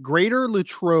Greater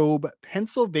Latrobe,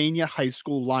 Pennsylvania high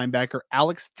school linebacker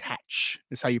Alex Tatch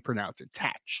is how you pronounce it.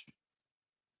 Tatch.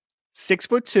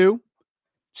 6'2",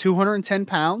 210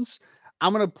 pounds.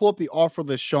 I'm going to pull up the offer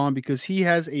list, Sean, because he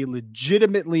has a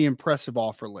legitimately impressive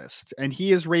offer list, and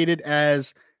he is rated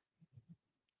as.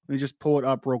 Let me just pull it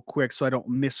up real quick so I don't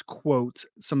misquote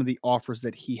some of the offers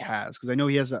that he has, because I know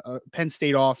he has a Penn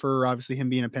State offer, obviously him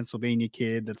being a Pennsylvania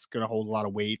kid, that's going to hold a lot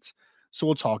of weight. So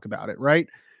we'll talk about it, right?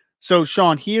 So,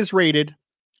 Sean, he is rated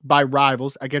by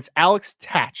Rivals against Alex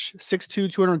Tatch,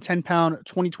 6'2", 210-pound,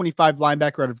 2025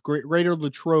 linebacker out of Greater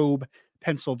Latrobe,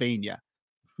 Pennsylvania.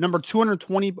 Number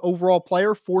 220 overall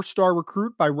player, 4-star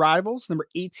recruit by Rivals. Number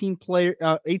 18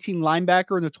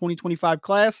 linebacker in the 2025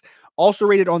 class. Also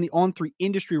rated on the On3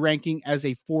 industry ranking as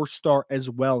a 4-star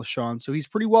as well, Sean. So he's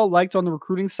pretty well liked on the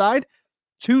recruiting side.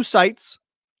 Two sites,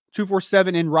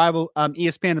 247 and Rival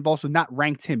ESPN have also not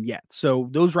ranked him yet. So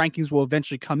those rankings will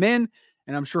eventually come in,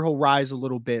 and I'm sure he'll rise a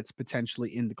little bit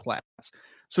potentially in the class.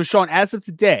 So, Sean, as of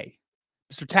today,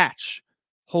 Mr. Tatch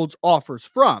holds offers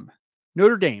from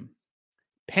Notre Dame,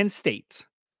 Penn State,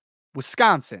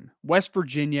 Wisconsin, West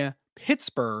Virginia,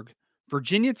 Pittsburgh,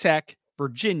 Virginia Tech,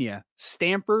 Virginia,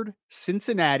 Stanford,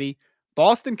 Cincinnati,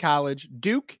 Boston College,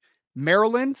 Duke,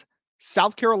 Maryland,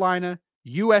 South Carolina,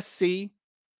 USC,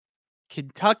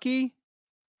 Kentucky,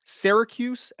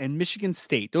 Syracuse, and Michigan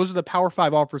State. Those are the Power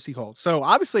 5 offers he holds. So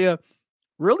obviously a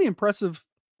really impressive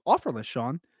offer list,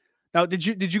 Sean. Now, did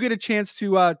you get a chance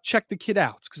to check the kid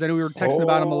out? Because I know we were texting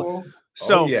about him a lot.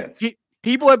 So yes.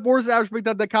 People at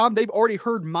BoardsAverage.com, they've already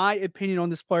heard my opinion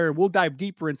on this player. We'll dive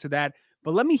deeper into that.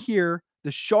 But let me hear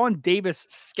the Sean Davis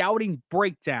scouting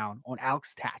breakdown on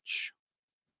Alex Tatch.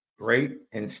 Great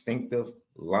instinctive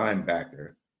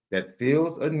linebacker that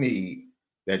fills a need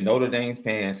that Notre Dame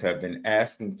fans have been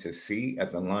asking to see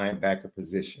at the linebacker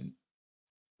position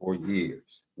for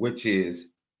years, which is,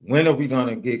 when are we going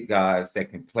to get guys that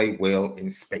can play well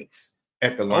in space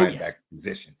at the linebacker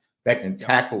position, that can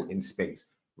tackle in space,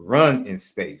 run in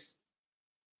space?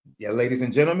 Yeah, ladies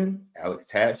and gentlemen, Alex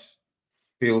Tatch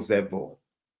fills that void.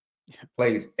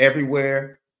 Plays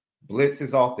everywhere,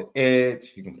 blitzes off the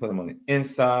edge. You can put him on the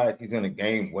inside. He's going to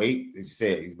gain weight. As you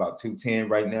said, he's about 210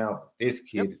 right now. This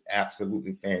kid is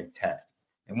absolutely fantastic.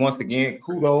 And once again,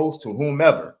 kudos to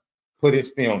whomever put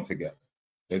his film together.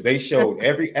 That they showed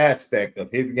every aspect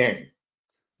of his game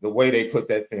the way they put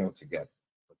that film together.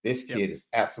 But this kid is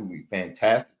absolutely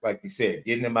fantastic. Like you said,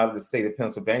 getting him out of the state of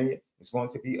Pennsylvania is going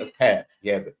to be a task. He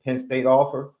has a Penn State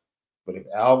offer, but if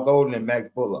Al Golden and Max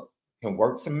Bullock can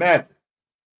work some magic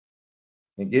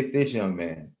and get this young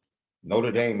man,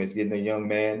 Notre Dame is getting a young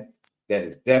man that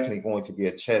is definitely going to be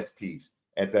a chess piece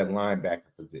at that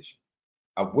linebacker position.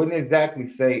 I wouldn't exactly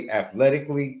say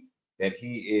athletically that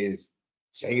he is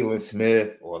Jalen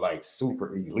Smith or like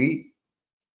super elite.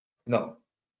 No.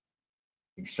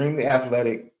 Extremely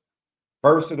athletic,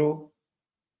 versatile,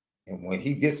 and when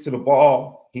he gets to the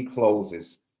ball, he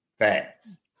closes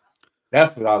fast.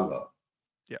 That's what I love.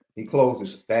 Yeah, he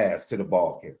closes fast to the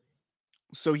ball carrier.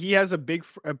 So he has a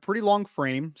pretty long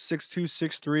frame, 6'2",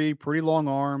 6'3", pretty long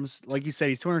arms. Like you said,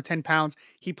 he's 210 pounds.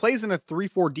 He plays in a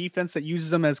 3-4 defense that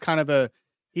uses him as kind of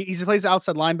he plays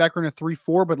outside linebacker in a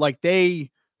 3-4, but like they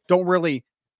don't really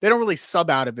sub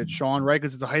out of it, Sean, right?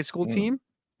 Because it's a high school team.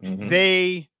 Mm-hmm.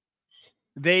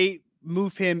 They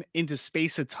move him into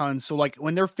space a ton. So like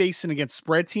when they're facing against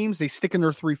spread teams, they stick in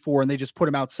their 3-4 and they just put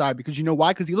him outside, because you know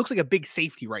why? Because he looks like a big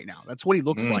safety right now. That's what he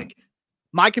looks like.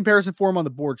 My comparison for him on the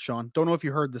board, Sean, don't know if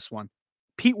you heard this one.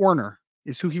 Pete Werner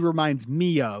is who he reminds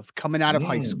me of coming out of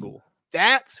high school.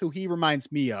 That's who he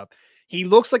reminds me of. He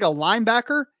looks like a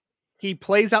linebacker. He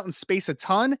plays out in space a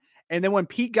ton. And then when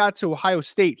Pete got to Ohio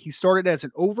State, he started as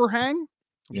an overhang,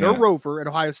 their rover at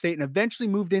Ohio State, and eventually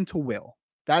moved into will.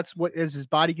 That's what, as his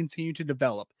body continued to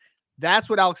develop. That's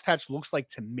what Alex Tatch looks like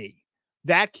to me.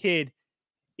 That kid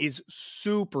is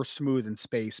super smooth in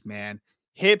space, man.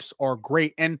 Hips are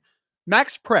great. And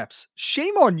Max Preps,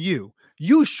 shame on you.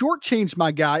 You shortchanged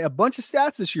my guy a bunch of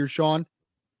stats this year, Sean.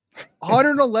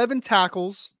 111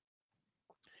 tackles.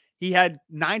 He had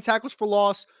 9 tackles for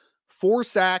loss, 4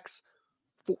 sacks,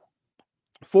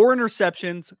 4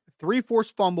 interceptions, 3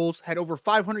 forced fumbles, had over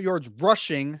 500 yards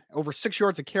rushing, over 6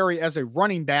 yards a carry as a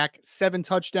running back, 7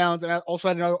 touchdowns, and also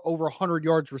had over 100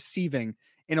 yards receiving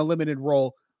in a limited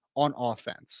role on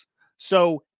offense.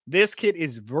 So this kid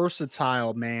is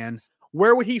versatile, man.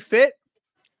 Where would he fit?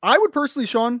 I would personally,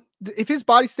 Sean, if his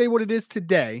body stayed what it is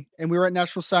today, and we were at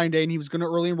National Signing Day, and he was going to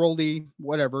early enrollee,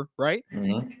 whatever, right?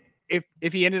 Mm-hmm.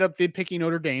 If he ended up picking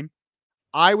Notre Dame,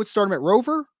 I would start him at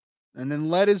Rover and then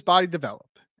let his body develop.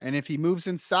 And if he moves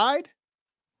inside,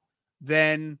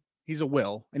 then he's a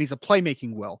will, and he's a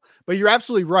playmaking will. But you're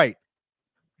absolutely right.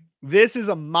 This is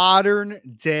a modern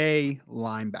day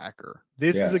linebacker.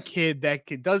 This is a kid that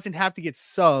doesn't have to get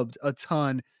subbed a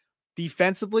ton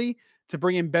defensively to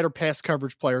bring in better pass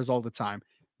coverage players all the time.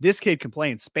 This kid can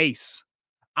play in space.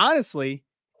 Honestly,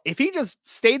 if he just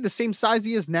stayed the same size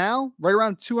he is now, right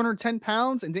around 210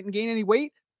 pounds, and didn't gain any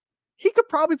weight, he could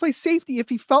probably play safety if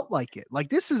he felt like it. Like,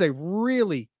 this is a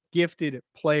really gifted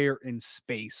player in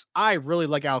space. I really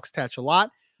like Alex Tatch a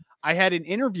lot. I had an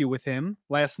interview with him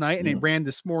last night, and it ran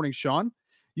this morning, Sean.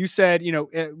 You said,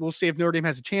 we'll see if Notre Dame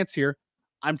has a chance here.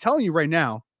 I'm telling you right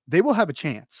now, they will have a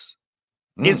chance.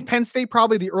 Is Penn State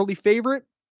probably the early favorite?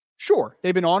 Sure.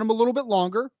 They've been on him a little bit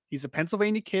longer. He's a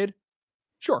Pennsylvania kid.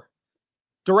 Sure.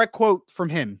 Direct quote from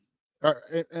him.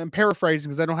 I'm paraphrasing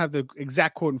because I don't have the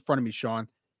exact quote in front of me, Sean.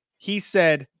 He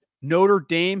said, Notre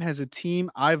Dame has a team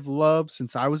I've loved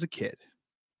since I was a kid.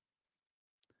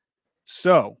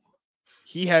 So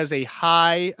he has a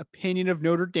high opinion of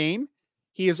Notre Dame.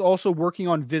 He is also working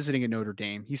on visiting at Notre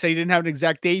Dame. He said he didn't have an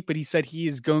exact date, but he said he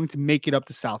is going to make it up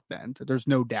to South Bend. There's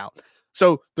no doubt.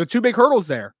 So the 2 big hurdles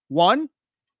there. 1,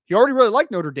 he already really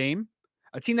liked Notre Dame,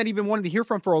 a team that he'd been wanting to hear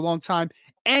from for a long time,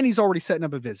 and he's already setting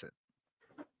up a visit.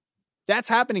 That's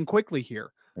happening quickly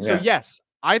here. Yeah. So yes,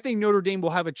 I think Notre Dame will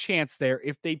have a chance there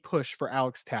if they push for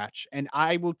Alex Tatch. And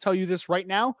I will tell you this right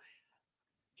now.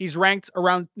 He's ranked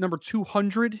around number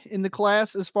 200 in the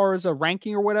class as far as a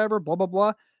ranking or whatever, blah, blah,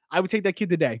 blah. I would take that kid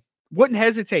today. Would not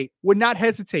hesitate.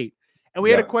 And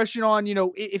we had a question on,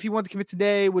 if he wanted to commit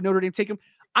today, would Notre Dame take him?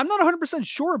 I'm not 100%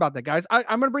 sure about that, guys. I'm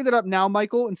going to bring that up now,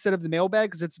 Michael, instead of the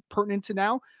mailbag because it's pertinent to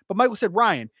now. But Michael said,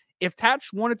 Ryan, if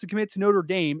Tatch wanted to commit to Notre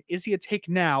Dame, is he a take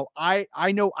now? I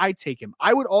know I'd take him.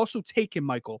 I would also take him,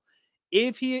 Michael.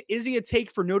 Is he a take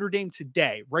for Notre Dame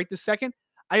today, right this second?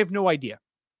 I have no idea.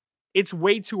 It's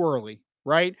way too early,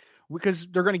 right? Because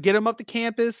they're going to get him up to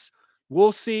campus.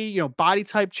 We'll see, body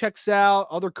type checks out.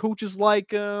 Other coaches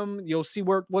like him. You'll see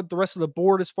what the rest of the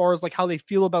board, as far as like how they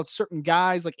feel about certain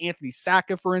guys like Anthony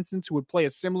Sacca, for instance, who would play a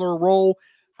similar role.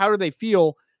 How do they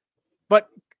feel? But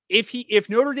if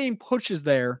Notre Dame pushes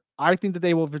there, I think that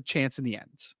they will have a chance in the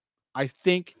end. I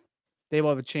think they will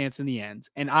have a chance in the end.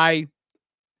 And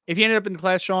if he ended up in the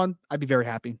class, Sean, I'd be very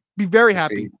happy. Be very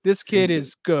happy. This kid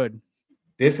is good.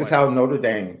 This is how Notre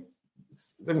Dame,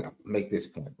 let me make this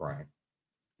point, Brian.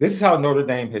 This is how Notre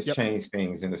Dame has changed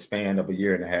things in the span of a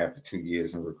year and a half to 2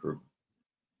 years in recruiting.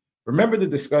 Remember the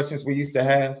discussions we used to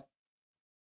have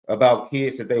about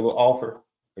kids that they will offer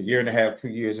a year and a half, 2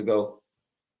 years ago?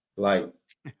 Like,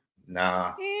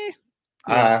 nah,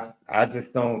 I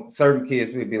just don't. Certain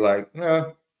kids would be like,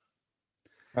 no.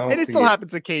 And it still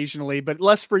happens occasionally, but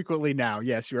less frequently now.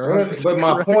 Yes, you're. But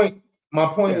my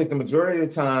point is, the majority of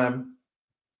the time,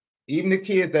 even the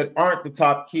kids that aren't the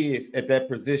top kids at that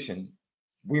position,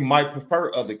 we might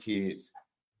prefer other kids.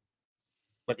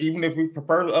 But even if we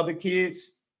prefer the other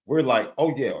kids, we're like,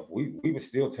 oh yeah, we would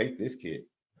still take this kid.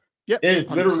 Yep, it has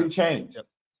literally changed. Yep.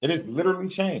 It has literally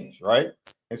changed, right?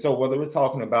 And so whether we're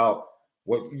talking about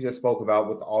what you just spoke about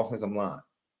with the offensive line,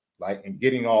 like, and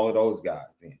getting all of those guys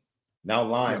in, now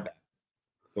linebacker,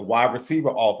 the wide receiver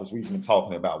offers we've been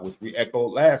talking about, which we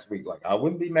echoed last week. Like, I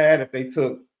wouldn't be mad if they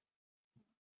took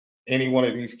any one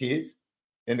of these kids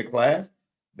in the class.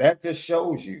 That just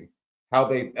shows you how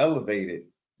they've elevated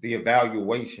the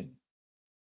evaluation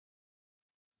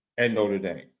at Notre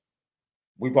Dame.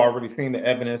 We've already seen the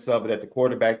evidence of it at the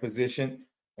quarterback position.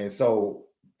 And so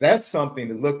that's something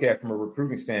to look at from a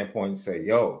recruiting standpoint and say,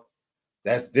 yo,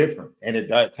 that's different. And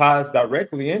it ties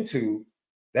directly into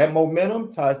that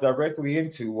momentum, ties directly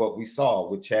into what we saw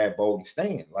with Chad Bowden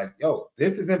staying. Like, yo,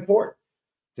 this is important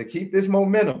to keep this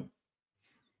momentum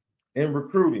in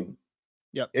recruiting.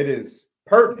 Yep. It is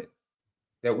pertinent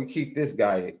that we keep this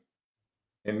guy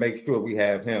and make sure we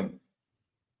have him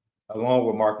along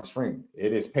with Marcus Freeman.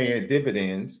 It is paying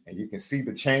dividends, and you can see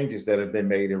the changes that have been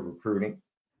made in recruiting.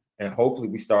 And hopefully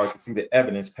we start to see the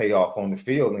evidence pay off on the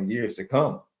field in years to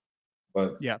come.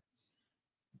 But yeah,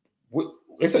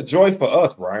 it's a joy for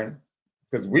us, Brian,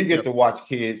 because we get to watch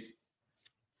kids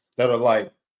that are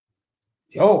like,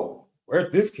 yo,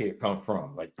 where'd this kid come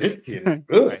from? Like, this kid is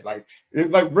good. Like,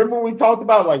 it's like, remember we talked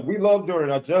about, like, we love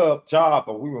doing our job,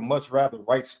 but we would much rather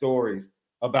write stories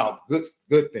about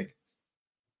good things.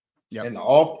 Yep. And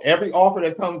every offer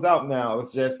that comes out now,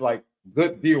 it's just like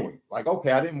good viewing. Like,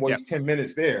 okay, I didn't waste 10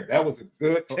 minutes there. That was a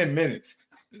good 10 minutes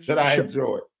that I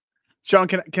enjoyed. Sean,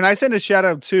 can I send a shout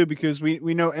out too, because we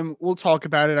know, and we'll talk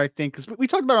about it, I think, because we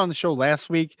talked about it on the show last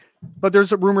week, but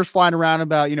there's rumors flying around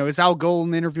about, is Al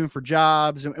Golden interviewing for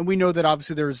jobs? And we know that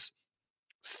obviously there's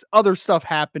other stuff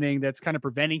happening that's kind of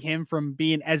preventing him from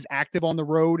being as active on the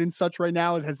road and such right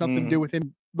now. It has nothing to do with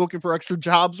him looking for extra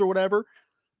jobs or whatever.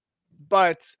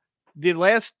 But the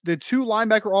two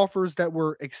linebacker offers that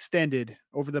were extended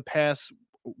over the past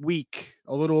week,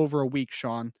 a little over a week,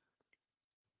 Sean,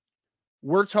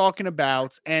 we're talking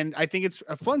about, and I think it's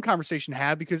a fun conversation to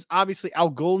have, because obviously Al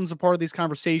Golden's a part of these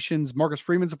conversations. Marcus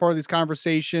Freeman's a part of these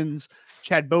conversations.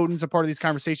 Chad Bowden's a part of these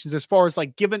conversations as far as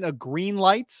like giving a green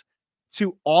light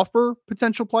to offer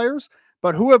potential players.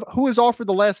 But who has offered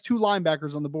the last two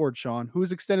linebackers on the board, Sean? Who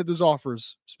has extended those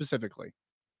offers specifically?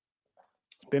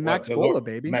 It's been Max Bulla,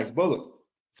 baby. Max Bulla.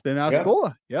 It's been Max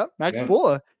Bulla. Yep. Max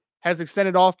Bulla has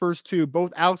extended offers to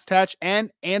both Alex Tatch and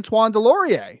Antoine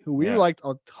Delorier, who we liked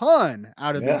a ton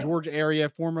out of the Georgia area,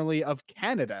 formerly of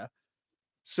Canada.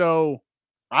 So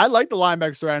I like the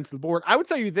linebackers to add to the board. I would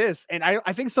tell you this, and I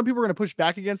think some people are going to push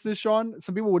back against this, Sean.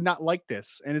 Some people would not like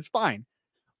this, and it's fine.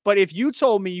 But if you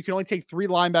told me you can only take 3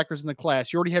 linebackers in the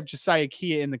class, you already have Josiah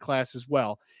Kia in the class as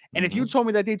well. And if you told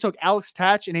me that they took Alex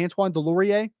Tatch and Antoine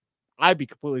Delorier, I'd be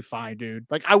completely fine, dude.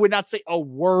 Like, I would not say a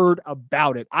word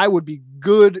about it. I would be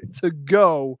good to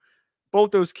go.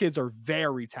 Both those kids are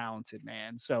very talented,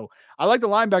 man. So I like the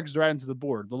linebackers to add into the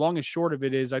board. The long and short of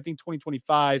it is, I think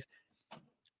 2025,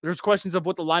 there's questions of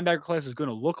what the linebacker class is going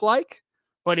to look like.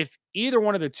 But if either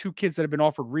one of the 2 kids that have been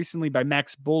offered recently by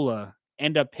Max Bulla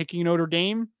end up picking Notre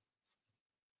Dame,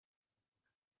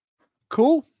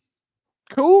 cool.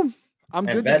 I'm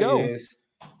good to go.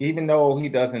 Even though he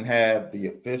doesn't have the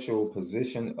official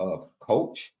position of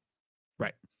coach,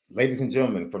 right? Ladies and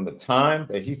gentlemen, from the time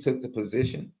that he took the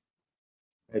position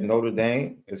at Notre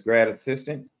Dame as grad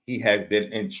assistant, he has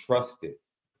been entrusted.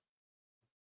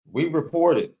 We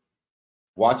reported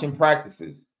watching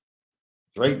practices,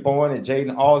 Drake Bowen and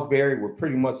Jaden Osbury were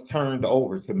pretty much turned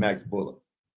over to Max Bulla.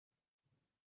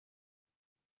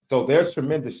 So there's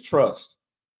tremendous trust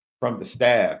from the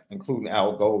staff, including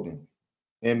Al Golden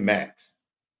and Max.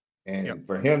 And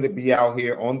for him to be out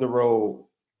here on the road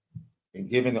and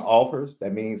giving the offers,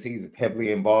 that means he's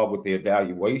heavily involved with the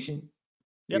evaluation.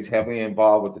 He's heavily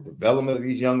involved with the development of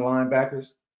these young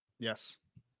linebackers. Yes.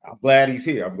 I'm glad he's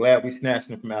here. I'm glad we snatched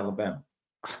him from Alabama.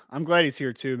 I'm glad he's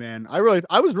here too, man. I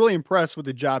was really impressed with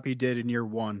the job he did in year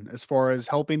 1 as far as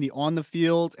helping the on the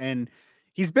field, and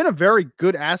he's been a very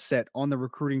good asset on the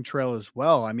recruiting trail as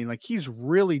well. I mean, like, he's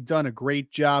really done a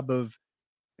great job of,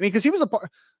 because he was a part.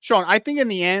 Sean, I think in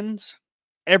the end,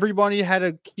 everybody had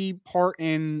a key part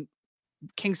in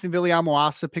Kingston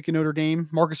Viliamoasa picking Notre Dame.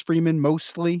 Marcus Freeman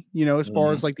mostly, as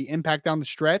far as like the impact down the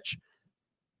stretch.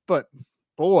 But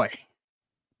boy,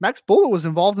 Max Bulla was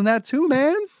involved in that too,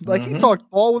 man. Like, he talked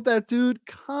ball with that dude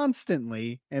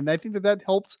constantly, and I think that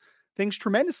helped things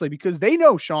tremendously, because they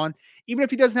know, Sean, even if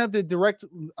he doesn't have the direct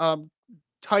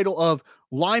title of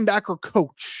linebacker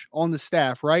coach on the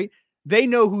staff, right? They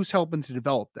know who's helping to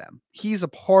develop them. He's a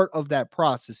part of that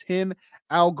process. Him,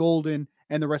 Al Golden,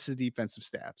 and the rest of the defensive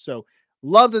staff. So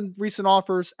love the recent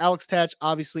offers. Alex Tatch,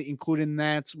 obviously included in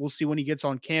that. We'll see when he gets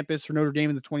on campus for Notre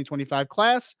Dame in the 2025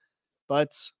 class.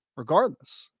 But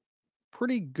regardless,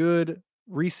 pretty good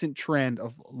recent trend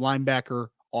of linebacker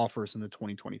offers in the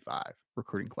 2025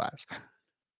 recruiting class.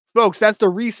 Folks, that's the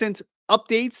recent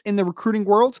updates in the recruiting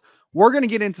world. We're going to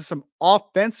get into some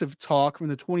offensive talk from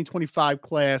the 2025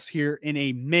 class here in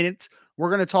a minute. We're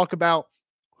going to talk about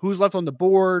who's left on the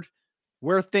board,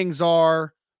 where things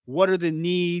are, what are the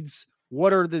needs,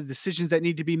 what are the decisions that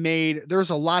need to be made.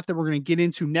 There's a lot that we're going to get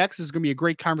into next. This is going to be a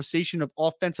great conversation of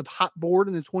offensive hot board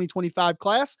in the 2025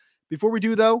 class. Before we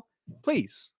do, though,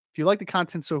 please, if you like the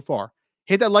content so far,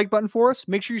 hit that like button for us.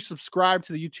 Make sure you subscribe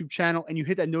to the YouTube channel and you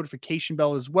hit that notification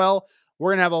bell as well.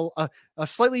 We're going to have a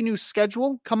slightly new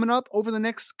schedule coming up over the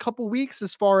next couple weeks,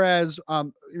 as far as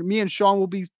me and Sean will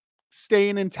be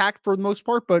staying intact for the most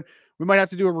part, but we might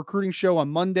have to do a recruiting show on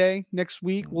Monday next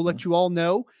week. We'll let you all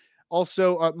know.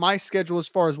 Also, my schedule as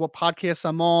far as what podcasts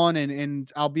I'm on,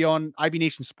 and I'll be on IB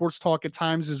Nation Sports Talk at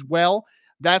times as well.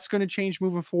 That's going to change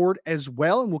moving forward as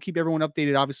well, and we'll keep everyone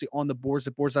updated, obviously, on the boards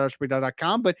at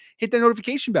boards.outspread.com, but hit the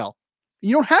notification bell.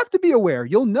 You don't have to be aware.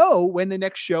 You'll know when the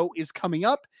next show is coming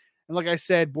up. And like I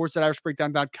said,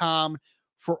 boards.irishbreakdown.com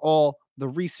for all the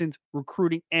recent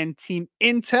recruiting and team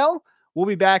intel. We'll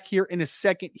be back here in a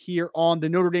second here on the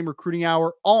Notre Dame Recruiting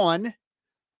Hour on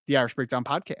the Irish Breakdown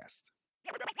Podcast.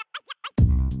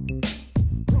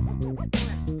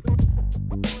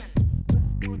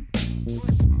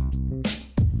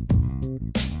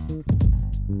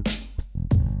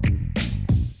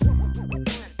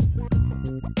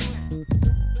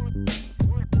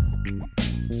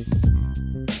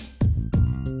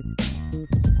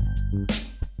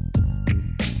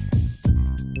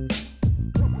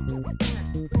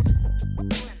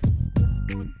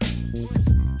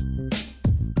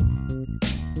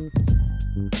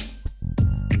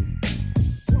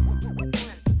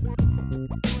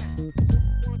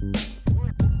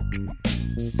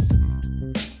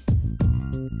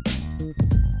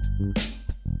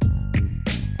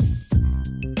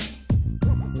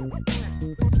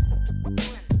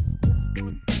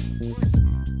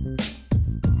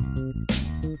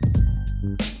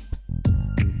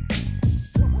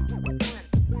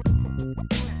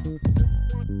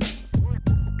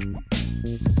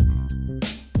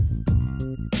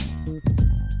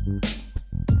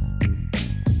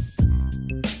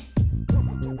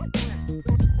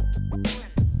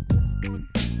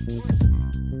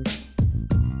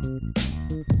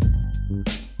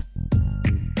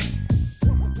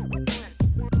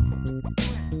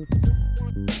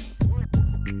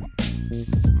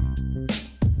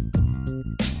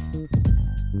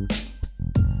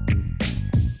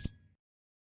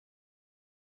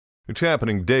 It's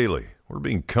happening daily. We're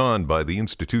being conned by the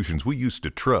institutions we used to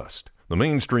trust. The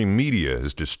mainstream media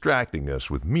is distracting us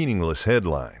with meaningless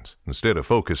headlines instead of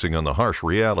focusing on the harsh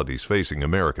realities facing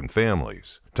American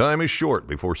families. Time is short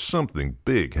before something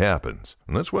big happens,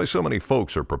 and that's why so many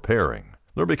folks are preparing.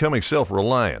 They're becoming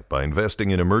self-reliant by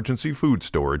investing in emergency food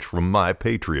storage from My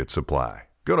Patriot Supply.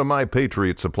 Go to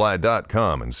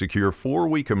MyPatriotSupply.com and secure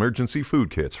 4-week emergency food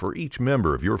kits for each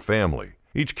member of your family.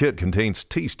 Each kit contains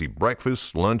tasty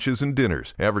breakfasts, lunches, and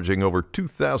dinners, averaging over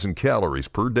 2,000 calories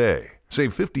per day.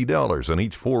 Save $50 on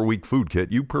each 4-week food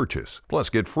kit you purchase, plus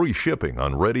get free shipping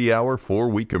on Ready Hour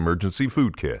 4-week emergency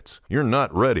food kits. You're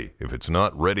not ready if it's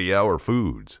not Ready Hour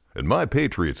Foods. At My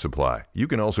Patriot Supply, you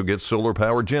can also get solar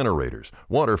power generators,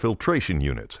 water filtration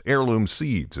units, heirloom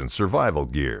seeds, and survival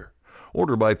gear.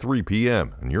 Order by 3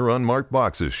 p.m. and your unmarked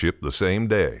boxes ship the same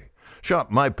day.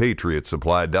 Shop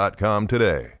MyPatriotSupply.com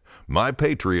today.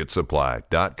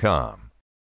 MyPatriotSupply.com.